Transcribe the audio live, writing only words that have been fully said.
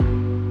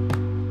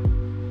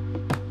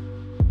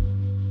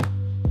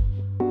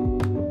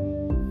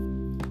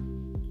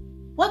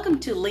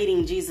Welcome to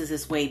Leading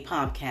Jesus' Way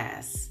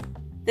podcast.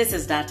 This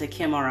is Dr.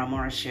 Kim R.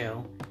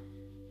 Marshall.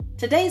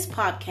 Today's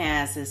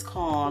podcast is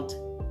called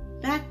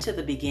Back to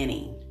the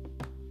Beginning.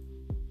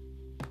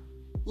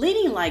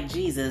 Leading like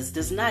Jesus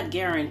does not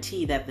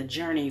guarantee that the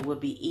journey will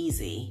be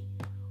easy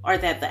or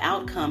that the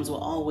outcomes will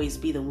always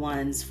be the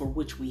ones for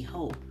which we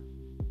hope.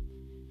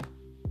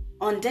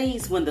 On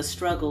days when the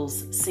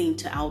struggles seem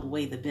to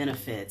outweigh the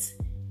benefits,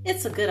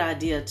 it's a good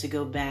idea to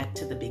go back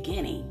to the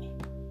beginning.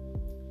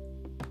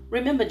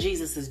 Remember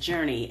Jesus'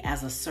 journey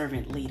as a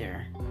servant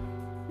leader.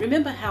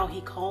 Remember how he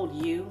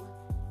called you.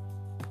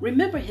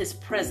 Remember his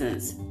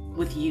presence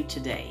with you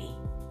today.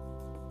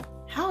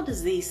 How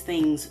does these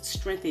things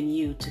strengthen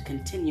you to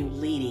continue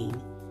leading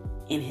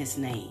in his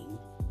name?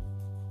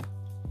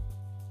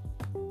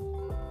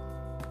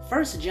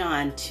 1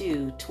 John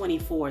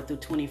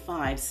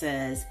 2:24-25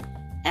 says,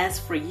 "As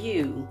for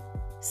you,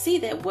 see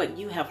that what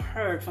you have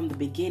heard from the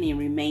beginning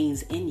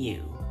remains in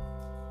you.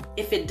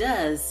 If it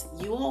does,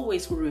 you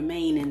always will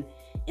remain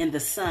in the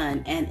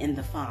Son and in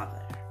the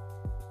Father.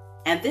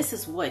 And this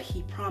is what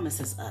he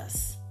promises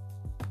us,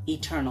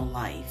 eternal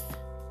life."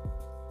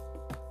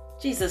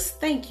 Jesus,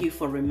 thank you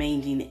for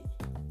reminding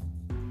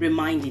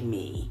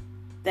me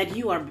that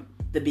you are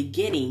the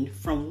beginning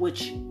from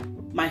which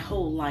my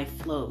whole life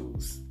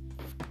flows.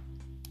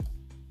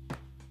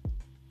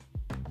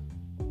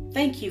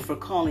 Thank you for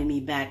calling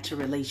me back to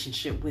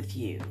relationship with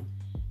you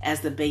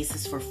as the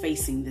basis for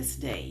facing this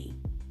day.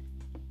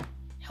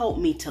 Help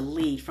me to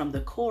lead from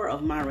the core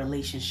of my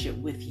relationship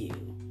with you.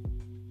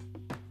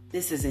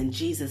 This is in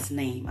Jesus'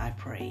 name I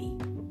pray.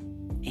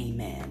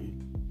 Amen.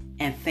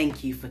 And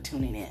thank you for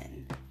tuning in.